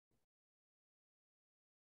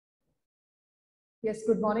Yes,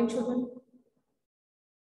 good morning, children.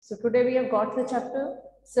 So today we have got the chapter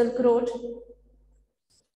Silk Road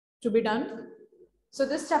to be done. So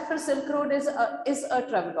this chapter Silk Road is a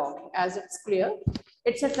travelogue, as it's clear.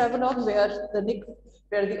 It's a travelogue where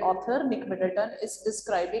the author Nick Middleton is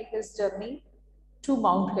describing his journey to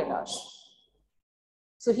Mount Kailash.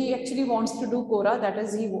 So he actually wants to do Kora. That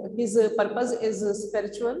is, his purpose is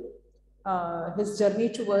spiritual. His journey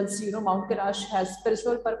towards Mount Kailash has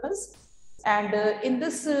spiritual purpose. And in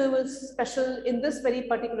this very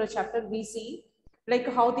particular chapter, we see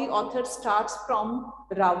like how the author starts from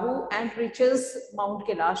Ravu and reaches Mount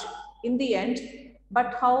Kailash in the end,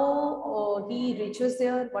 but how he reaches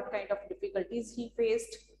there, what kind of difficulties he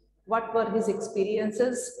faced, what were his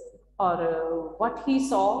experiences, or what he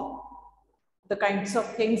saw, the kinds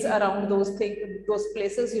of things around those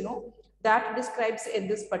places, that describes in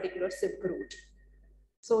this particular Silk Route.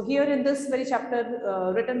 So here in this very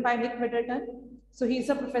chapter written by Nick Middleton, so he's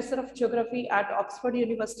a professor of geography at Oxford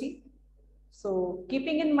University. So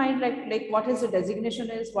keeping in mind like what his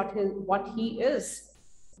designation is, what he is,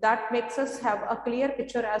 that makes us have a clear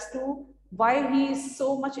picture as to why he is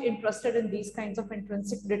so much interested in these kinds of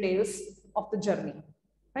intrinsic details of the journey,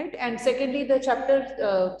 right? And secondly, the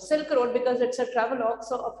chapter Silk Road, because it's a travelogue,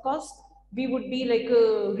 so of course we would be like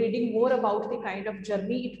reading more about the kind of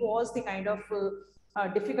journey it was, the kind of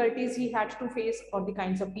difficulties he had to face, or the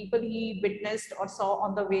kinds of people he witnessed or saw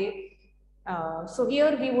on the way. So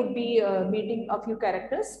here we would be meeting a few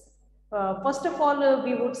characters. First of all,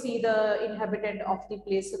 we would see the inhabitant of the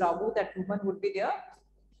place, Rabu. That woman would be there,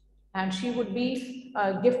 and she would be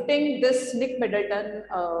gifting this Nick Middleton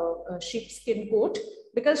sheepskin coat,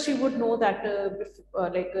 because she would know that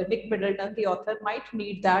Nick Middleton, the author, might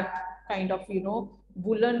need that kind of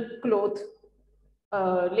woolen cloth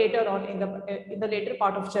later on in the later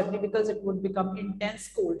part of journey, because it would become intense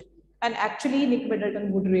cold, and actually Nick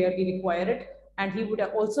Middleton would really require it, and he would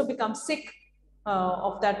also become sick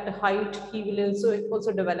of that height. He will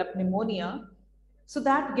also develop pneumonia, so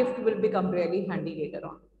that gift will become really handy later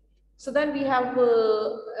on. So then we have,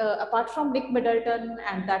 apart from Nick Middleton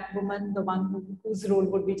and that woman, the one whose role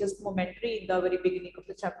would be just momentary in the very beginning of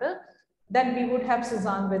the chapter, then we would have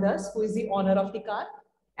Suzanne with us, who is the owner of the car.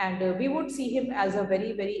 And we would see him as a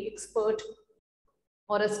very, very expert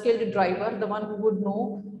or a skilled driver, the one who would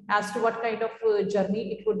know as to what kind of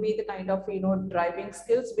journey it would be, the kind of driving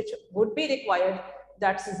skills which would be required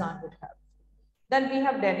that Suzanne would have. Then we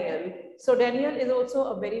have Daniel. So Daniel is also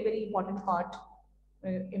a very, very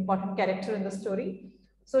important character in the story.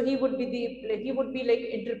 So he would be like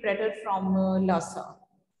interpreted from Lhasa.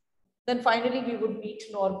 Then finally we would meet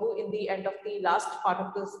Norbu in the end of the last part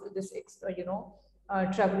of this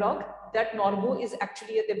travelogue. That Norbu is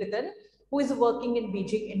actually a Tibetan who is working in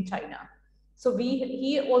Beijing in China. So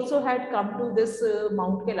he also had come to this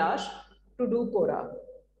Mount Kailash to do Kora,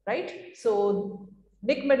 right? So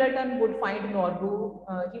Nick Middleton would find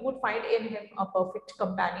Norbu, he would find in him a perfect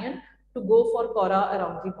companion to go for Kora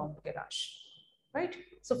around the Mount Kailash, right?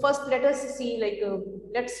 So first let us see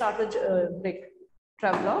let's start a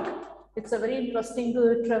travelogue. It's a very interesting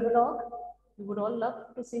travelogue. You would all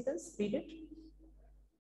love to see this, read it.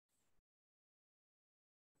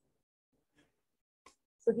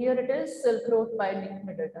 So here it is, Silk Road by Nick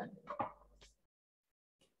Middleton.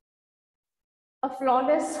 A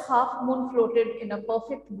flawless half moon floated in a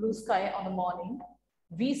perfect blue sky on the morning.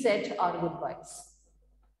 We said our goodbyes.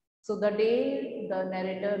 So the day the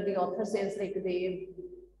narrator, the author says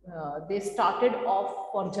they started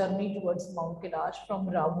off for journey towards Mount Kailash from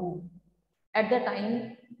Ravu. At the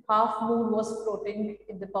time, half moon was floating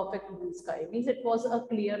in the perfect blue sky. Means it was a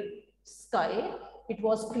clear sky. It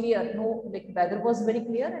was clear. No, like weather was very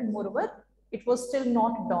clear, and moreover, it was still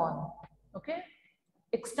not dawn. Okay.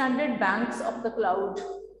 Extended banks of the cloud,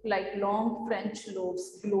 like long French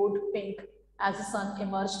loaves, glowed pink as the sun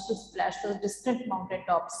emerged to splash the distant mountain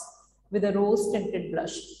tops with a rose-tinted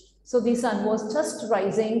blush. So the sun was just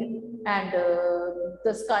rising, and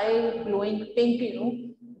the sky glowing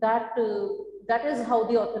pink, that is how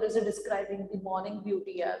the author is describing the morning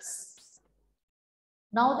beauty as.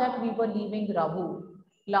 Now that we were leaving Rabu,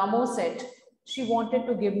 Lamo said she wanted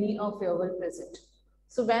to give me a farewell present.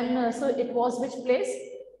 So so it was which place?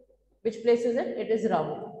 Which place is it? It is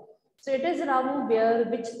Ravu. So it is Ravu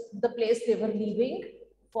which the place they were leaving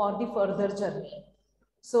for the further journey.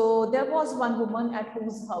 So there was one woman at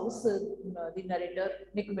whose house the narrator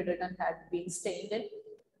Nick Middleton had been staying in.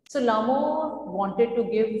 So Lamo wanted to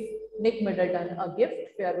give Nick Middleton a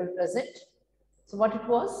gift, farewell present. So what it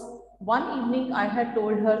was? One evening I had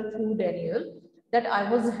told her through Daniel that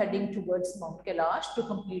I was heading towards Mount Kailash to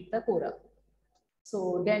complete the Kora.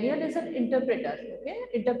 So Daniel is an interpreter. Okay,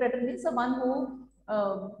 interpreter means the one who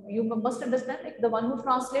you must understand, like the one who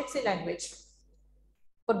translates the language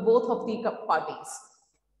for both of the parties.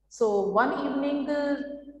 So one evening,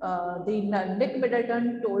 the Nick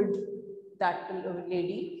Middleton told that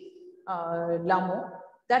lady, Lamo,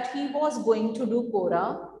 that he was going to do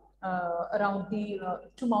Kora around the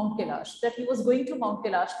to Mount Kailash. That he was going to Mount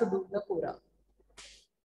Kailash to do the Kora.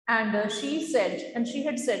 And she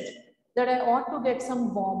had said that I ought to get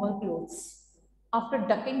some warmer clothes. After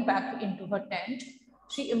ducking back into her tent,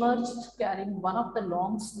 she emerged carrying one of the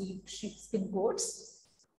long-sleeved sheepskin coats.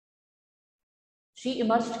 She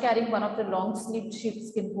emerged carrying one of the long-sleeved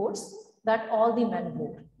sheepskin coats that all the men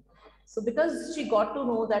wore. So because she got to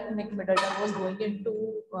know that Nick Middleton was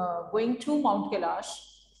going to Mount Kailash,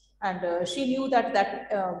 and she knew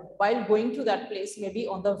that while going to that place, maybe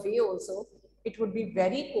on the way also, it would be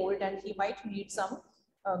very cold and he might need some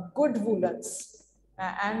good woolens.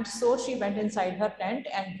 And so she went inside her tent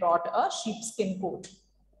and brought a sheepskin coat.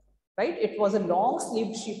 Right? It was a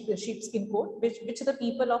long-sleeved sheepskin coat, which the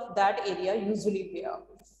people of that area usually wear.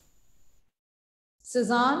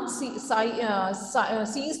 Cezanne seized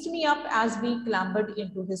me up as we clambered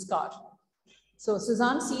into his car. So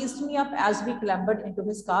Cezanne seized me up as we clambered into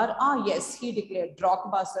his car. Ah, yes, he declared,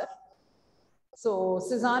 Drogba, sir. So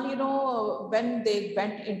Cezanne, when they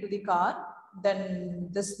went into the car, then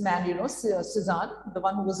this man, Cezanne, the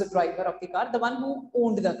one who was the driver of the car, the one who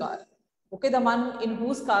owned the car, okay, the one in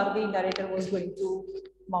whose car the narrator was going to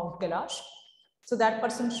Mount Kailash. So that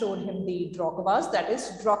person showed him the Drogbas, that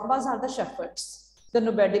is, Drogbas are the shepherds, the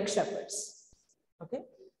nomadic shepherds, okay.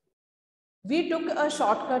 We took a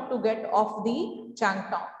shortcut to get off the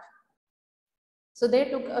Changtong. So they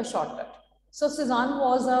took a shortcut. So Cezanne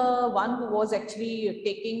was one who was actually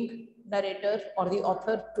taking narrator or the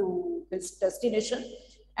author to his destination,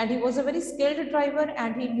 and he was a very skilled driver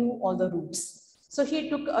and he knew all the routes. So he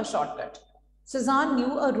took a shortcut. Cezanne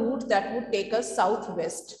knew a route that would take us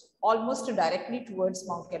southwest, almost directly towards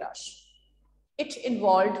Mount Kailash. It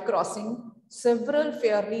involved crossing several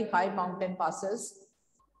fairly high mountain passes.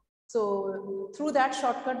 So through that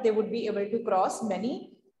shortcut, they would be able to cross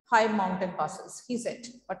many high mountain passes, he said.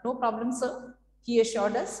 But no problem, sir, he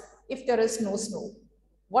assured us, if there is no snow.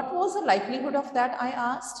 What was the likelihood of that, I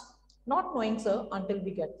asked? Not knowing, sir, until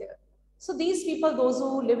we get there. So these people, those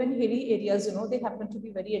who live in hilly areas, they happen to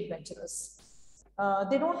be very adventurous.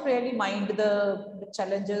 They don't really mind the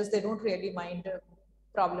challenges. They don't really mind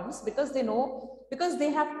problems because they know, because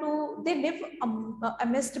they live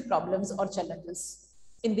amidst problems or challenges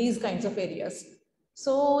in these kinds of areas.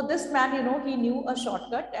 So this man, he knew a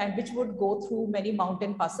shortcut and which would go through many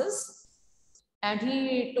mountain passes. And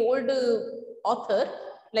he told author,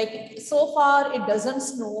 like, so far it doesn't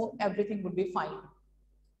snow, everything would be fine.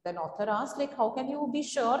 Then author asked, like, how can you be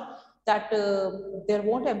sure that there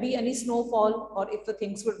won't be any snowfall or if the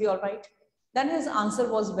things will be all right? Then his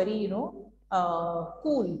answer was very,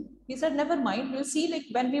 cool. He said, never mind, we'll see, like,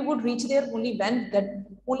 when we would reach there, only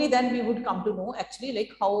then we would come to know actually,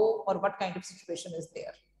 like, how or what kind of situation is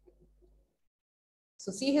there.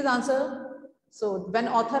 So see his answer. So when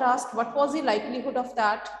author asked, what was the likelihood of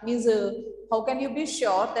that? Means, how can you be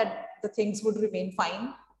sure that the things would remain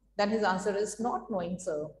fine? Then his answer is, not knowing,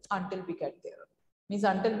 sir, until we get there. Means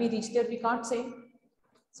until we reach there, we can't say.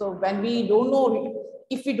 So when we don't know,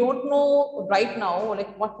 if we don't know right now,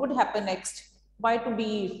 like what would happen next, why to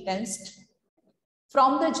be tensed?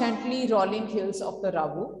 From the gently rolling hills of the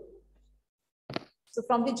Ravu. So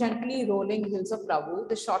from the gently rolling hills of Ravu,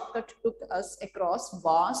 the shortcut took us across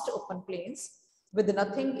vast open plains with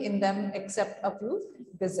nothing in them except a few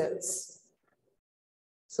gazelles.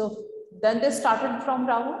 So then they started from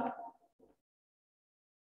Ravu,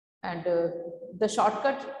 and the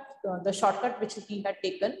shortcut which he had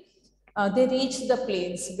taken, they reached the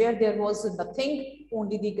plains where there was nothing,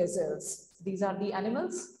 only the gazelles. These are the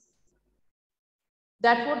animals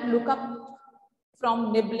that would look up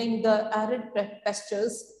from nibbling the arid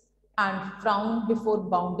pastures and frown before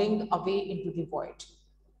bounding away into the void.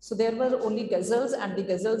 So there were only gazelles, and the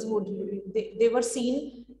gazelles they were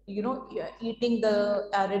seen, eating the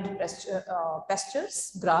arid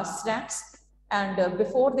pastures, grasslands. And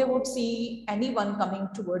before they would see anyone coming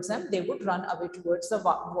towards them, they would run away towards the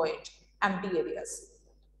void, empty areas.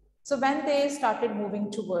 So when they started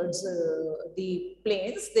moving towards the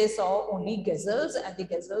plains, they saw only gazelles, and the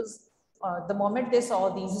gazelles, the moment they saw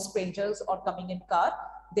these strangers or coming in car,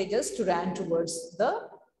 they just ran towards the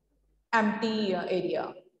empty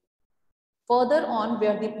area. Further on,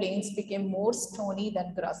 where the plains became more stony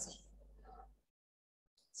than grassy.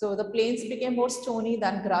 So the plains became more stony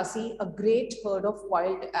than grassy. A great herd of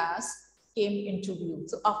wild ass came into view.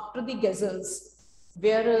 So after the gazelles,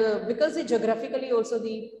 where because geographically also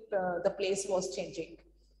the place was changing.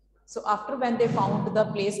 So after when they found the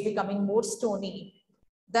place becoming more stony,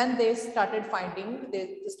 then they started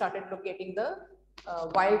locating the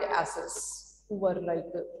wild asses who were like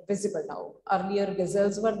visible now. Earlier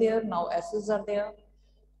gazelles were there, now asses are there.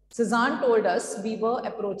 Cezanne told us we were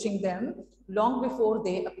approaching them long before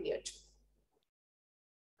they appeared.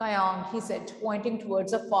 Kayang, he said, pointing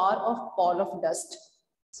towards a far off ball of dust.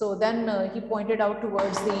 So then he pointed out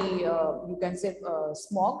towards the, you can say,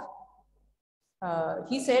 smog.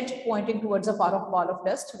 He said, pointing towards a far off ball of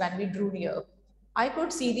dust when we drew near. I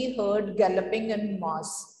could see the herd galloping en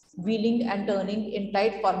masse, wheeling and turning in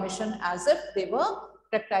tight formation as if they were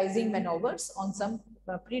practicing maneuvers on some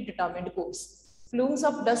predetermined course. Plumes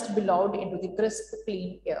of dust billowed into the crisp,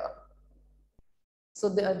 clean air. So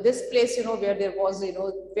this place, where there was,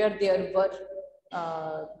 where there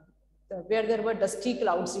were dusty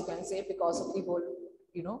clouds, you can say, because of the whole,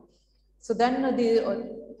 So then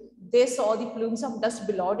they saw the plumes of dust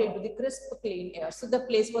billowed into the crisp, clean air. So the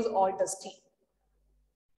place was all dusty.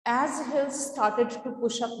 As hills started to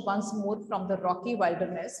push up once more from the rocky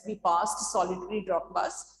wilderness, we passed solitary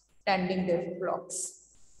drockbars tending their flocks.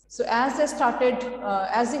 So as the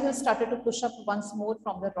hills started to push up once more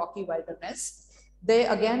from the rocky wilderness, they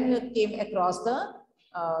again came across the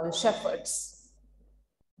shepherds,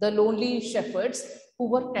 the lonely shepherds who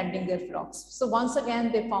were tending their flocks. So once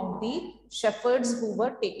again, they found the shepherds who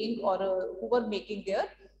were taking or who were making their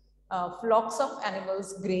flocks of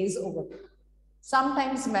animals graze over there.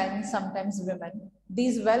 Sometimes men, sometimes women,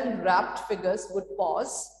 these well-wrapped figures would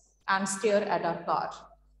pause and stare at our car.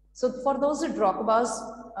 So for those drockbars,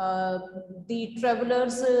 the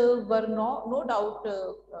travelers were no doubt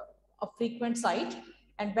a frequent sight.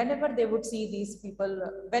 And whenever they would see these people,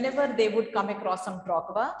 whenever they would come across some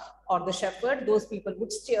drockbar or the shepherd, those people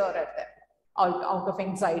would stare at them out of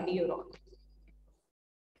anxiety or all.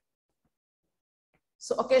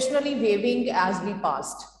 So occasionally waving as we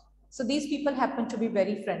passed. So these people happen to be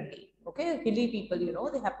very friendly. Okay, hilly people,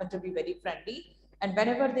 they happen to be very friendly. And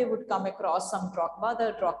whenever they would come across some drockbar,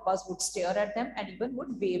 the drockbars would stare at them and even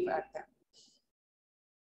would wave at them.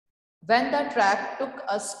 When the track took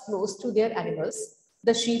us close to their animals,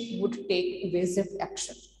 the sheep would take evasive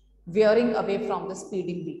action, veering away from the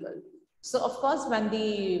speeding vehicle. So of course, when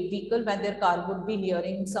their car would be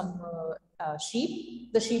nearing some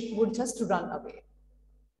sheep, the sheep would just run away.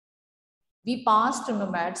 We passed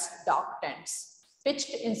nomads' dark tents, pitched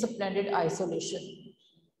in splendid isolation.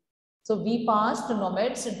 So we passed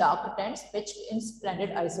nomads' dark tents, pitched in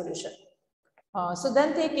splendid isolation. So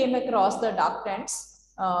then they came across the dark tents,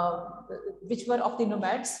 which were of the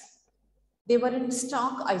nomads. They were in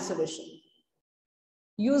stark isolation,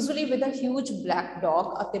 usually with a huge black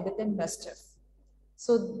dog, a Tibetan Mastiff.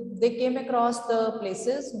 So they came across the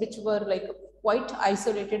places which were like quite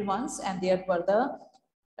isolated ones, and there were the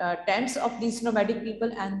tents of these nomadic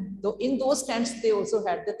people, and in those tents they also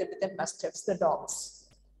had the Tibetan Mastiffs, the dogs.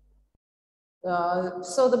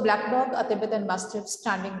 So the black dog, a Tibetan Mastiff,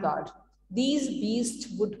 standing guard. These beasts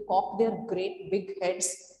would cock their great big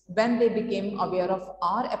heads when they became aware of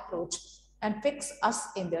our approach and fix us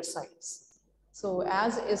in their sights. So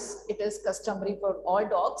as it is customary for all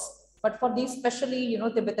dogs, but for these especially,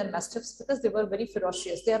 Tibetan Mastiffs, because they were very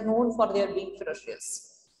ferocious. They are known for their being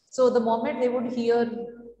ferocious. So the moment they would hear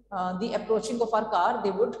the approaching of our car, they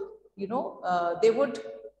would, they would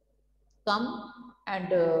come and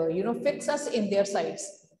fix us in their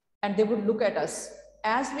sights, and they would look at us.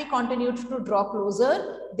 As we continued to draw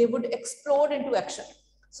closer, they would explode into action.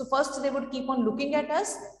 So first they would keep on looking at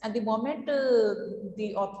us, and the moment the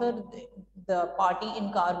party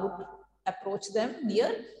in car would approach them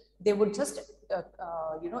near, they would just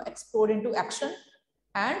explode into action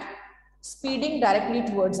and speeding directly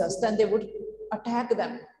towards us. Then they would attack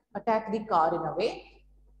the car in a way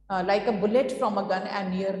like a bullet from a gun,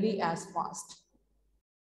 and nearly as fast.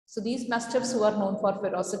 So these mastiffs, who are known for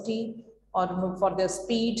ferocity or known for their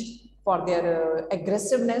speed, for their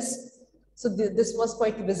aggressiveness, so this was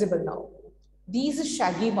quite visible now. These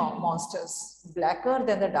shaggy monsters, blacker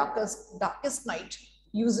than the darkest night,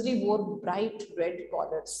 usually wore bright red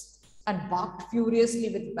collars and barked furiously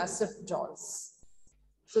with massive jaws.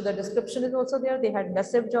 So the description is also there. They had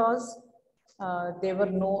massive jaws. They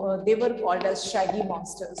were called as shaggy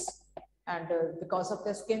monsters, and because of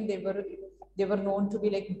their skin, they were known to be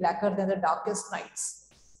like blacker than the darkest nights.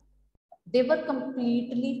 They were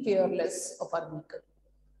completely fearless of our vehicle.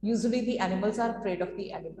 Usually the animals are afraid of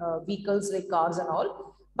the vehicles like cars and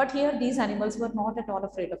all, but here these animals were not at all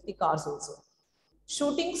afraid of the cars also.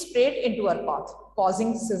 shooting straight into her path,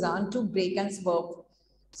 causing Cezanne to brake and swerve.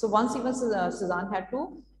 So once even Cezanne had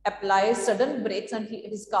to apply sudden brakes and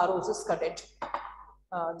his car also scudded.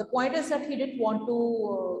 The point is that he didn't want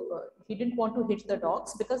to hit the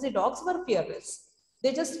dogs because the dogs were fearless.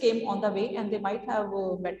 They just came on the way and they might have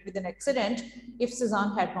met with an accident if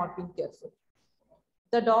Cezanne had not been careful.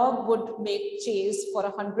 The dog would make chase for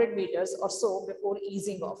 100 meters or so before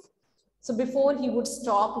easing off. So before he would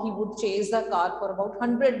stop, he would chase the car for about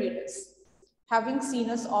 100 meters, having seen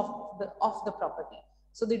us off the property.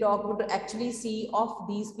 So the dog would actually see off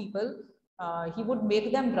these people. He would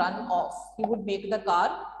make them run off. He would make the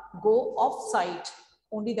car go off site.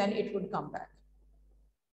 Only then it would come back.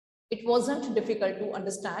 It wasn't difficult to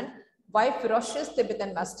understand why ferocious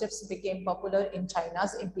Tibetan Mastiffs became popular in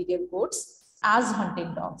China's imperial courts as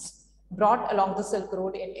hunting dogs, brought along the Silk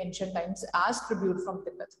Road in ancient times as tribute from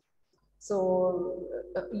Tibet. So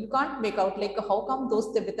you can't make out like how come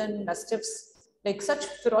those Tibetan Mastiffs, like such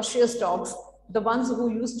ferocious dogs, the ones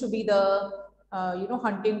who used to be the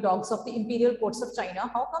hunting dogs of the imperial courts of China,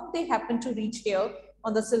 how come they happened to reach here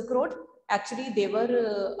on the Silk Road? Actually, they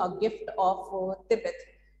were a gift of Tibet.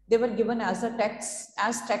 They were given as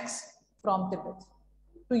text from Tibet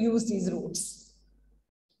to use these routes.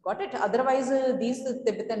 Got it? Otherwise, these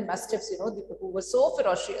Tibetan Mastiffs, who were so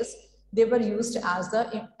ferocious, they were used as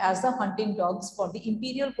the hunting dogs for the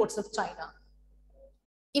imperial courts of China.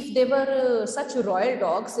 If they were such royal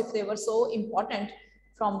dogs, if they were so important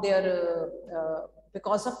from their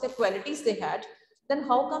because of the qualities they had, then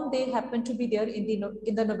how come they happened to be there in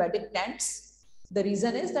the nomadic tents? The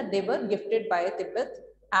reason is that they were gifted by Tibet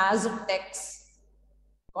as texts.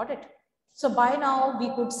 Got it? So by now we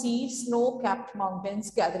could see snow-capped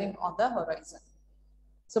mountains gathering on the horizon.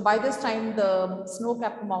 So by this time the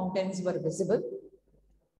snow-capped mountains were visible.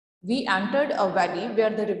 We entered a valley where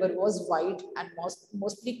the river was wide and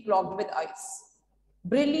mostly clogged with ice,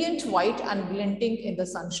 brilliant white and glinting in the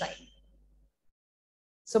sunshine.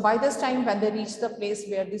 So by this time, when they reached the place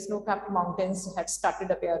where the snow-capped mountains had started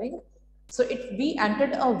appearing, we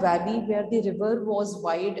entered a valley where the river was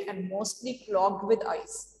wide and mostly clogged with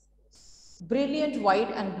ice, brilliant white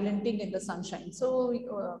and glinting in the sunshine. So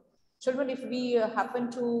children, if we happen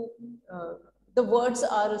to, the words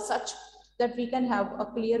are such that we can have a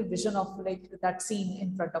clear vision of like that scene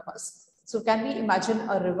in front of us. So can we imagine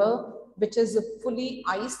a river which is fully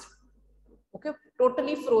iced, okay,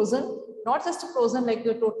 totally frozen, not just frozen, like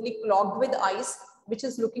you're totally clogged with ice, which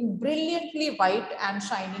is looking brilliantly white and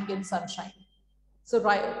shining in sunshine. So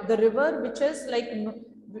right, the river which is like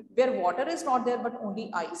where water is not there but only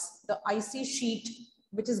ice, the icy sheet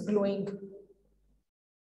which is glowing.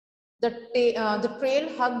 The trail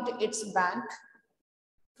hugged its bank,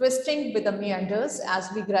 twisting with the meanders as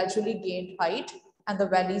we gradually gained height and the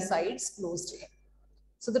valley sides closed in.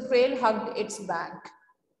 So the trail hugged its bank.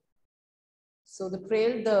 So the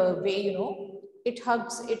trail, the way, it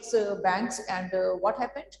hugs its banks, and what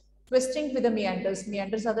happened? Twisting with the meanders.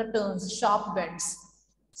 Meanders are the turns, sharp bends.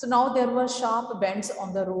 So now there were sharp bends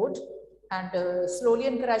on the road, and slowly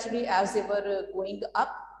and gradually as they were going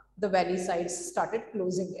up, the valley sides started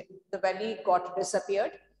closing in. The valley got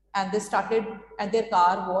disappeared, and their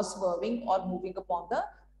car was swerving or moving upon the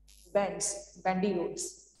bendy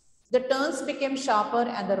roads. The turns became sharper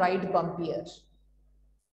and the ride bumpier.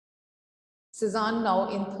 Cezanne now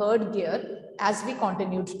in third gear as we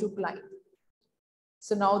continued to climb.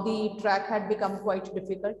 So now the track had become quite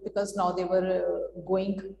difficult because now they were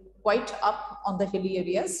going quite up on the hilly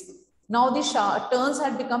areas. Now the turns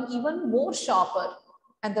had become even more sharper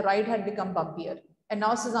and the ride had become bumpier. And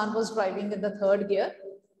now Cezanne was driving in the third gear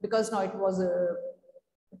because now it was,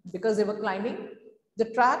 because they were climbing. The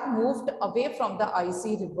track moved away from the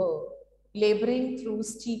icy river, laboring through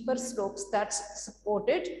steeper slopes that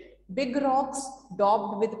supported big rocks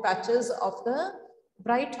daubed with patches of the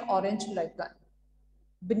bright orange lichen.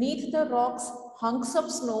 Beneath the rocks, hunks of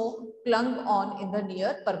snow clung on in the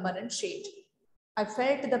near permanent shade. I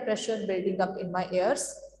felt the pressure building up in my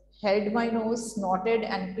ears, held my nose, snorted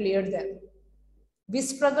and cleared them. We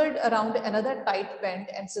struggled around another tight bend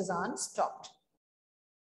and Cezanne stopped.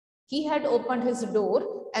 He had opened his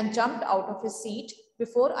door and jumped out of his seat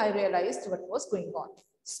before I realized what was going on.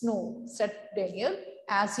 Snow, said Daniel,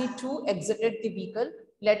 as he too exited the vehicle,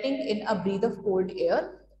 letting in a breath of cold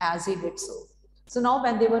air as he did so. So now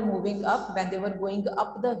when they were moving up, when they were going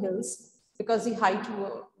up the hills, because the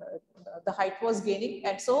height was gaining,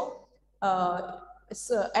 and so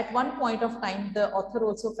at one point of time, the author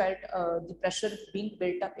also felt the pressure being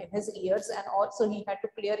built up in his ears, and also he had to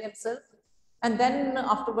clear himself. And then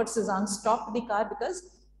afterwards, Cezanne stopped the car because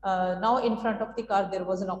Now in front of the car, there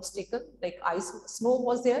was an obstacle, like ice, snow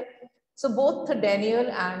was there. So both Daniel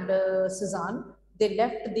and Suzanne, they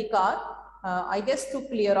left the car, I guess to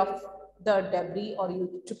clear off the debris or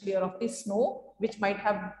to clear off the snow, which might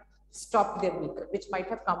have stopped their vehicle, which might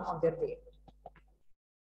have come on their way.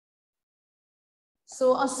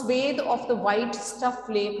 So a swathe of the white stuff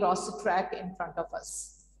lay across the track in front of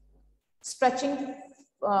us, stretching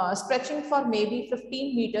for maybe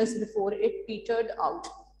 15 meters before it petered out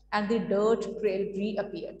and the dirt trail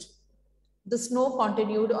reappeared. The snow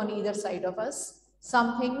continued on either side of us,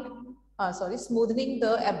 smoothing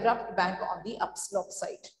the abrupt bank on the upslope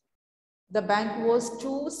side. The bank was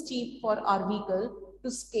too steep for our vehicle to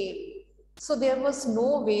scale, so there was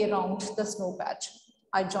no way around the snow patch.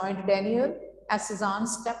 I joined Daniel as Suzanne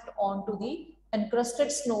stepped onto the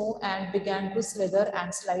encrusted snow and began to slither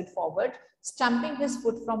and slide forward, stamping his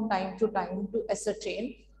foot from time to time to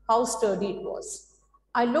ascertain how sturdy it was.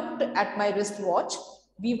 I looked at my wristwatch.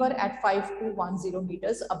 We were at 5210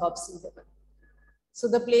 meters above sea level. So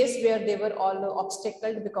the place where they were all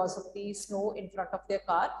obstacled because of the snow in front of their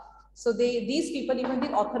car. So these people, even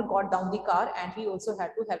the author got down the car and he also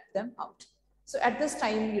had to help them out. So at this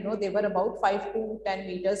time, they were about 5 to 10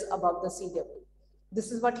 meters above the sea level.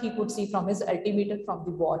 This is what he could see from his altimeter from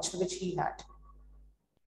the watch which he had.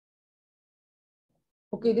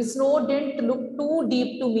 Okay, the snow didn't look too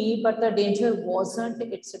deep to me, but the danger wasn't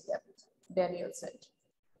its depth, Daniel said.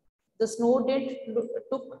 The snow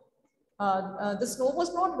the snow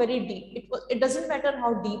was not very deep. It doesn't matter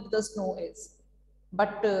how deep the snow is,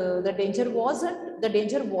 but the danger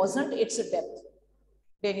wasn't its depth,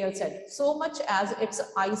 Daniel said, so much as its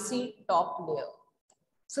icy top layer.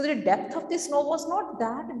 So the depth of the snow was not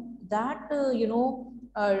that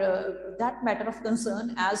matter of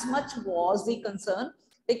concern. As much was the concern,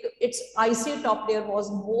 like its icy top layer was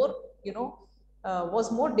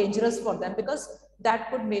more dangerous for them, because that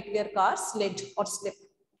could make their car slid or slip.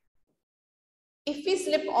 If we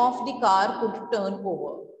slip off, the car could turn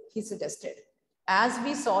over, he suggested, as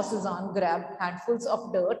we saw Suzanne grab handfuls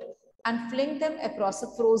of dirt and fling them across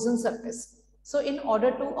a frozen surface. So in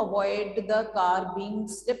order to avoid the car being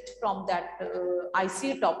slipped from that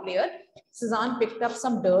icy top layer, Suzanne picked up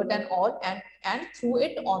some dirt and all and threw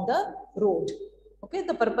it on the road. Okay,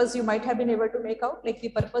 the purpose you might have been able to make out, like the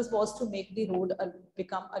purpose was to make the road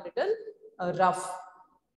become a little rough.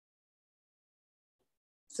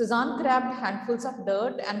 Suzanne grabbed handfuls of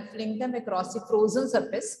dirt and flung them across the frozen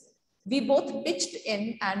surface. We both pitched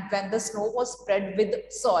in, and when the snow was spread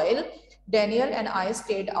with soil, Daniel and I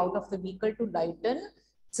stayed out of the vehicle to lighten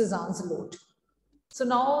Suzanne's load. So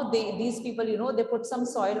now these people, they put some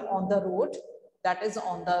soil on the road, that is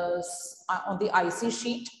on the icy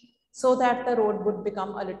sheet, so that the road would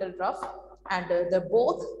become a little rough. And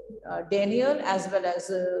both Daniel as well as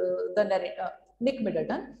the narrator, Nick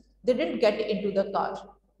Middleton, they didn't get into the car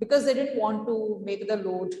because they didn't want to make the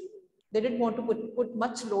load. They didn't want to put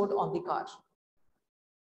much load on the car.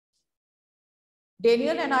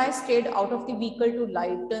 Daniel and I stayed out of the vehicle to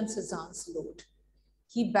lighten Suzanne's load.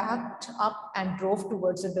 He backed up and drove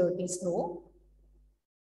towards the dirty snow.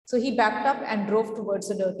 So he backed up and drove towards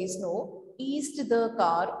the dirty snow, eased the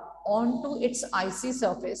car onto its icy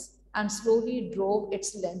surface, and slowly drove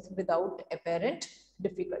its length without apparent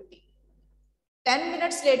difficulty. 10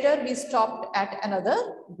 minutes later, we stopped at another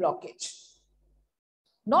blockage.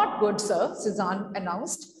 Not good, sir, Suzanne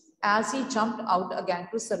announced as he jumped out again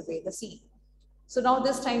to survey the scene. So now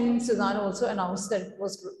this time, Suzanne also announced that it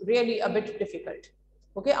was really a bit difficult.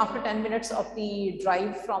 Okay, after 10 minutes of the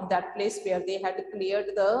drive from that place where they had cleared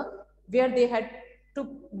where they had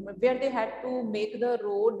to make the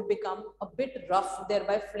road become a bit rough,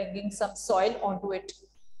 thereby flinging some soil onto it.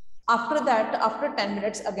 After that, after 10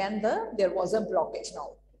 minutes, again, there was a blockage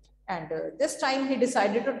now. And this time he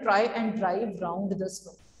decided to try and drive round the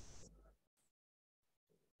snow.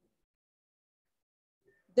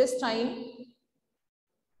 This time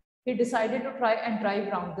he decided to try and drive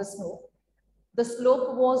round the snow. The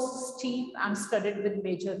slope was steep and studded with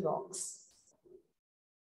major rocks.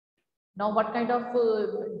 Now, what kind of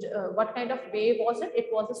way was it? It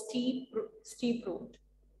was a steep road,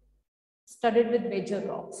 studded with major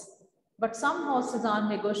rocks. But somehow Suzanne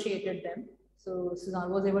negotiated them. So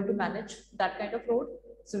Suzanne was able to manage that kind of road.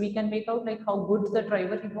 So we can make out like how good the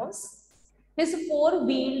driver he was. His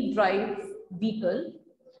four-wheel drive vehicle,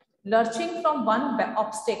 lurching from one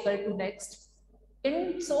obstacle to next.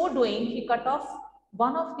 In so doing, he cut off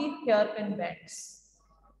one of the hairpin bends,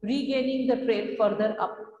 regaining the trail further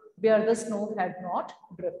up where the snow had not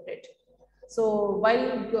drifted. So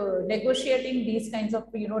while negotiating these kinds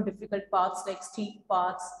of difficult paths like steep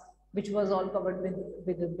paths which was all covered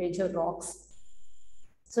with major rocks.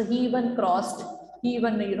 So he even crossed, he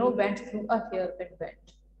even, went through a hairpin bend.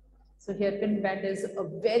 So hairpin bend is a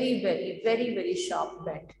very, very, very, very sharp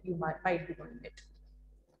bend. You might be knowing it.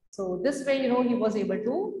 So this way, he was able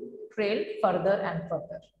to trail further and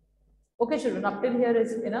further. Okay, children, up till here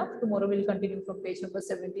is enough. Tomorrow we'll continue from page number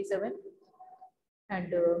 77.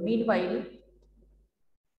 And meanwhile,